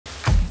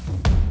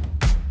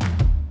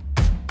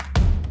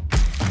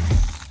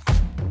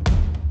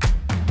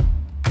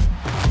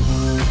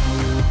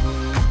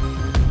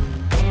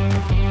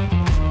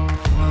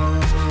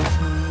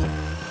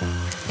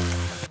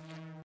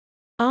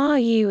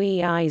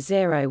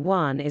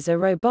RUEI-01 is a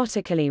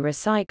robotically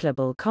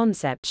recyclable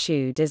concept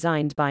shoe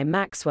designed by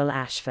Maxwell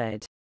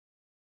Ashford.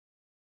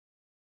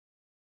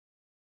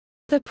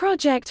 The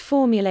project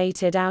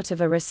formulated out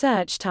of a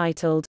research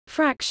titled,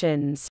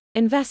 Fractions,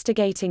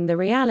 Investigating the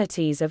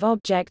Realities of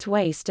Object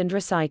Waste and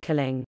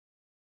Recycling.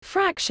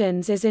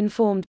 Fractions is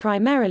informed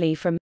primarily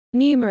from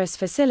numerous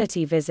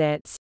facility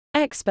visits,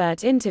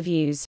 expert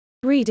interviews,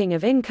 reading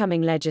of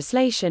incoming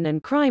legislation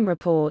and crime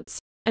reports,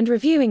 and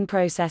reviewing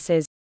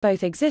processes,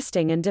 both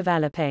existing and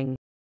developing.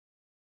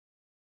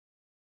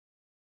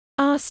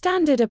 Our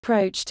standard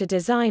approach to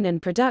design and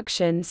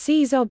production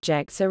sees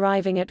objects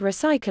arriving at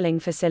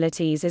recycling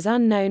facilities as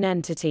unknown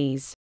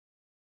entities.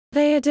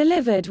 They are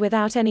delivered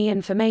without any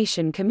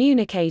information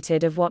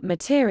communicated of what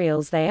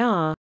materials they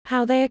are,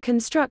 how they are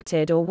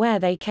constructed, or where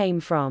they came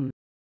from.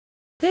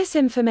 This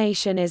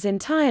information is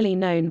entirely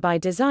known by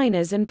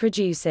designers and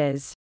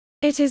producers.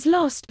 It is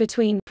lost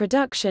between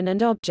production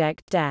and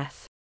object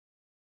death.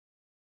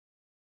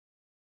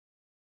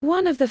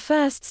 One of the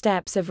first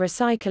steps of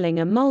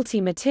recycling a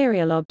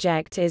multi-material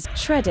object is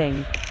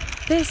shredding.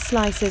 This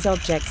slices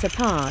objects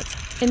apart,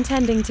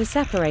 intending to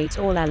separate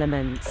all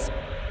elements.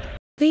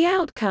 The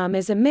outcome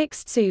is a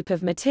mixed soup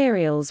of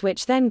materials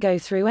which then go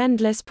through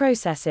endless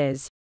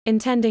processes,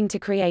 intending to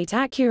create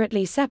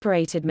accurately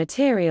separated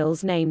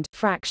materials named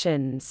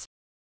fractions.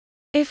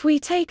 If we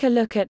take a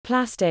look at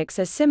plastics,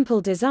 a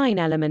simple design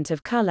element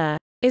of color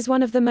is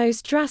one of the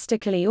most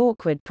drastically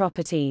awkward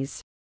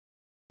properties.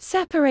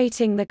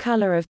 Separating the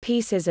color of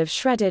pieces of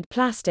shredded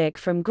plastic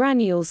from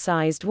granules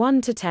sized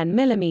 1 to 10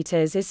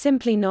 mm is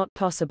simply not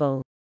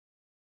possible.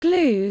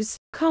 Glues,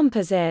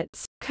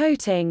 composites,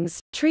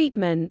 coatings,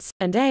 treatments,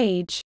 and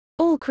age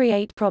all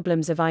create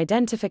problems of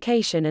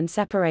identification and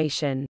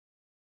separation.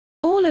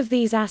 All of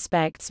these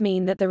aspects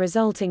mean that the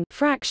resulting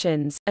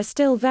fractions are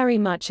still very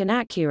much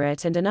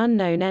inaccurate and an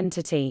unknown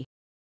entity.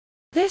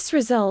 This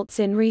results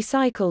in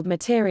recycled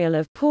material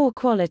of poor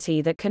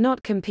quality that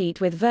cannot compete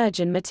with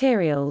virgin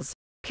materials,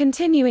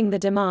 continuing the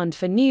demand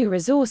for new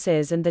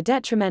resources and the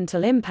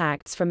detrimental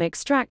impacts from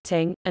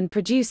extracting and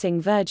producing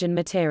virgin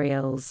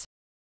materials.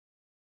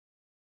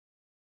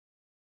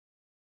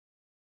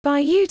 By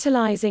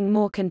utilizing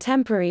more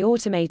contemporary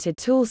automated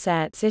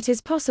toolsets, it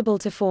is possible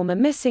to form a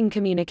missing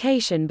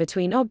communication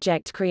between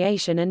object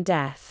creation and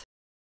death.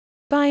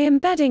 By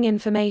embedding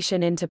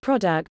information into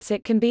products,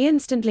 it can be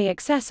instantly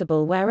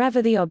accessible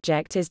wherever the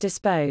object is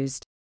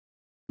disposed.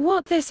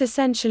 What this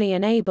essentially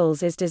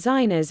enables is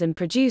designers and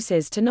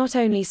producers to not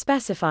only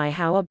specify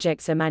how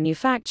objects are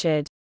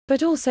manufactured,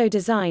 but also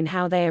design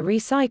how they are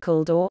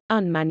recycled or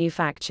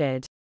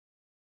unmanufactured.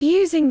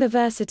 Using the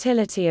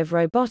versatility of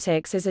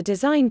robotics as a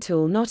design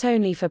tool not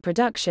only for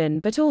production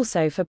but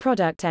also for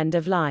product end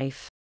of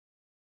life.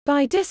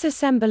 By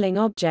disassembling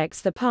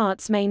objects, the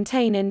parts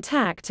maintain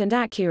intact and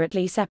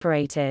accurately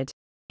separated.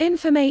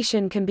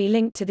 Information can be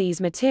linked to these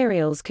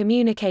materials,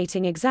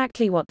 communicating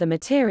exactly what the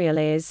material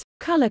is,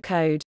 color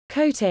code,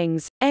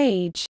 coatings,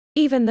 age,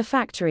 even the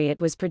factory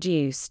it was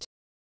produced.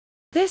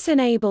 This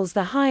enables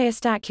the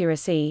highest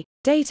accuracy,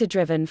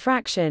 data-driven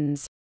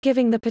fractions,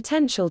 giving the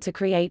potential to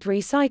create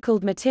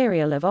recycled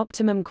material of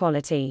optimum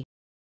quality.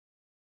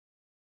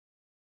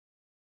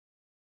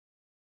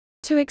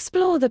 To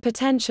explore the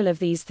potential of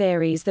these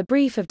theories, the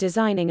brief of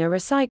designing a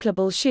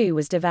recyclable shoe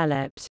was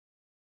developed.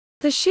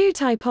 The shoe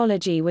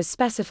typology was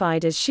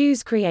specified as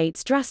shoes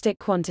creates drastic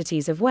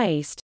quantities of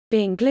waste,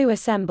 being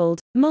glue-assembled,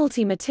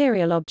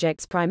 multi-material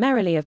objects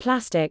primarily of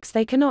plastics,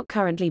 they cannot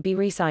currently be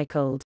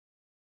recycled.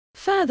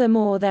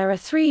 Furthermore, there are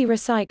 3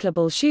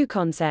 recyclable shoe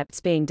concepts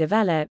being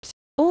developed,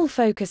 all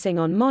focusing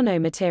on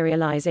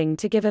monomaterializing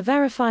to give a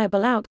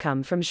verifiable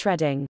outcome from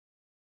shredding.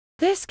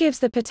 This gives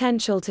the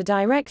potential to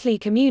directly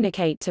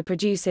communicate to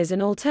producers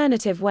an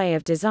alternative way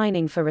of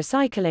designing for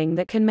recycling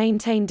that can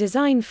maintain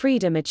design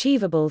freedom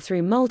achievable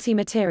through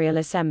multi-material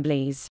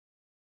assemblies.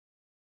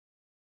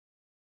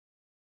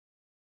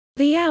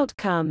 The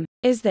outcome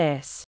is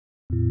this.